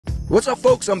What's up,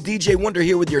 folks? I'm DJ Wonder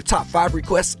here with your top 5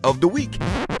 requests of the week.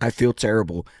 I feel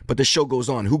terrible, but the show goes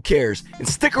on. Who cares? And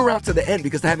stick around to the end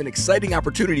because I have an exciting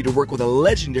opportunity to work with a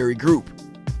legendary group.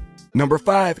 Number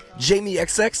 5, Jamie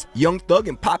XX, Young Thug,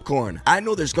 and Popcorn. I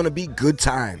know there's gonna be good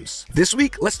times. This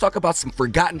week, let's talk about some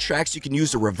forgotten tracks you can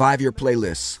use to revive your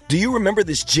playlists. Do you remember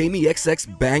this Jamie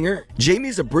XX banger? Jamie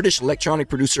is a British electronic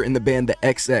producer in the band The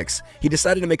XX. He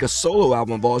decided to make a solo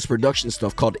album of all his production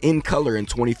stuff called In Color in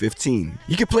 2015.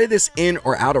 You can play this in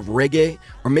or out of reggae,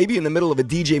 or maybe in the middle of a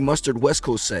DJ Mustard West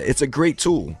Coast set. It's a great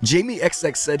tool. Jamie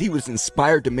XX said he was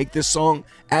inspired to make this song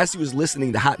as he was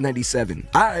listening to Hot 97.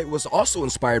 I was also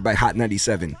inspired by Hot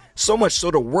 97, so much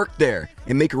so to work there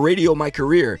and make radio my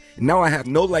career, and now I have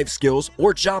no life skills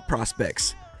or job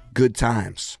prospects. Good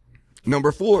times.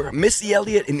 Number 4, Missy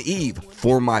Elliott and Eve,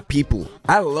 For My People.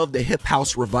 I love the hip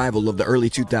house revival of the early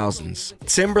 2000s.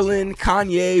 Timberland,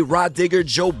 Kanye, Rod Digger,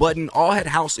 Joe Budden all had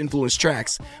house influenced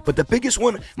tracks, but the biggest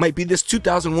one might be this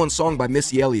 2001 song by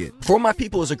Missy Elliott. For My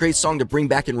People is a great song to bring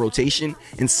back in rotation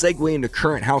and segue into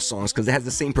current house songs because it has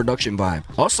the same production vibe.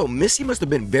 Also, Missy must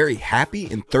have been very happy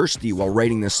and thirsty while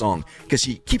writing this song because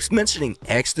she keeps mentioning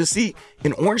ecstasy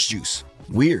and orange juice.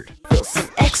 Weird.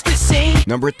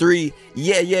 Number 3,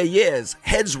 Yeah Yeah Yeahs,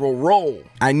 Heads Will Roll.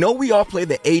 I know we all play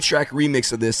the A-Track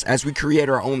remix of this as we create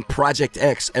our own Project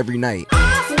X every night.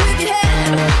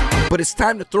 But it's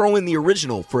time to throw in the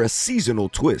original for a seasonal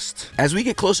twist. As we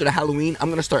get closer to Halloween, I'm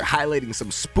gonna start highlighting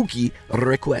some spooky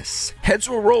requests. Heads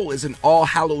Will Roll is an All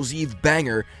Hallows Eve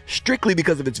banger strictly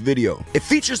because of its video. It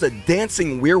features a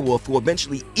dancing werewolf who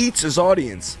eventually eats his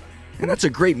audience. And that's a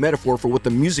great metaphor for what the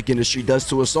music industry does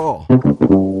to us all.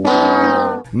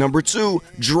 Number 2,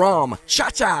 Drum,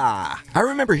 Cha-Cha. I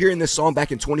remember hearing this song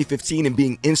back in 2015 and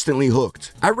being instantly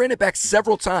hooked. I ran it back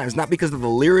several times, not because of the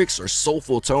lyrics or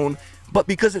soulful tone, but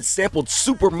because it sampled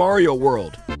Super Mario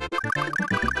World.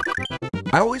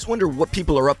 I always wonder what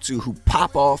people are up to who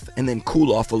pop off and then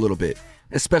cool off a little bit,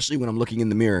 especially when I'm looking in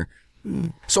the mirror.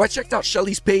 So I checked out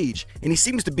Shelly's page, and he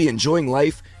seems to be enjoying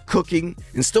life, cooking,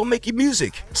 and still making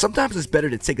music. Sometimes it's better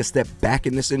to take a step back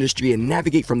in this industry and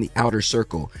navigate from the outer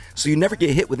circle, so you never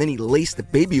get hit with any laced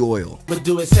baby oil. But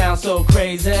do it sound so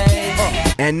crazy?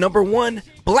 And number 1,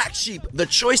 Black Sheep, The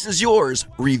Choice Is Yours,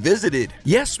 Revisited.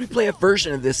 Yes, we play a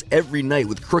version of this every night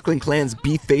with Crooklyn Clan's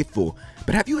Be Faithful,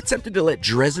 but have you attempted to let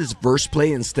Drez's verse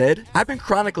play instead? I've been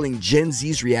chronicling Gen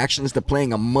Z's reactions to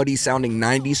playing a muddy-sounding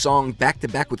 90s song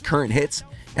back-to-back with current hits,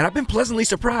 and I've been pleasantly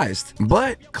surprised.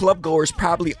 But clubgoers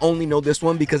probably only know this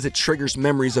one because it triggers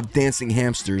memories of dancing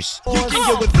hamsters. You can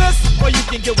get with this, or you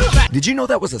can get with that. Did you know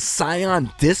that was a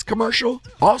Scion disc commercial?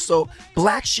 Also,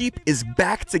 Black Sheep is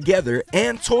back together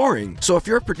and touring. So if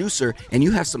you're a producer and you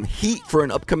have some heat for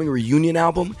an upcoming reunion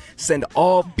album, send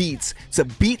all beats to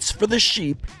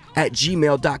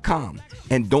beatsforthesheep@gmail.com.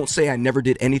 And don't say I never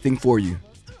did anything for you.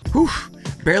 Whew,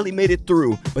 barely made it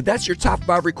through, but that's your top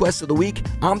 5 requests of the week.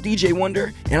 I'm DJ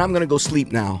Wonder, and I'm gonna go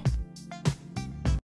sleep now.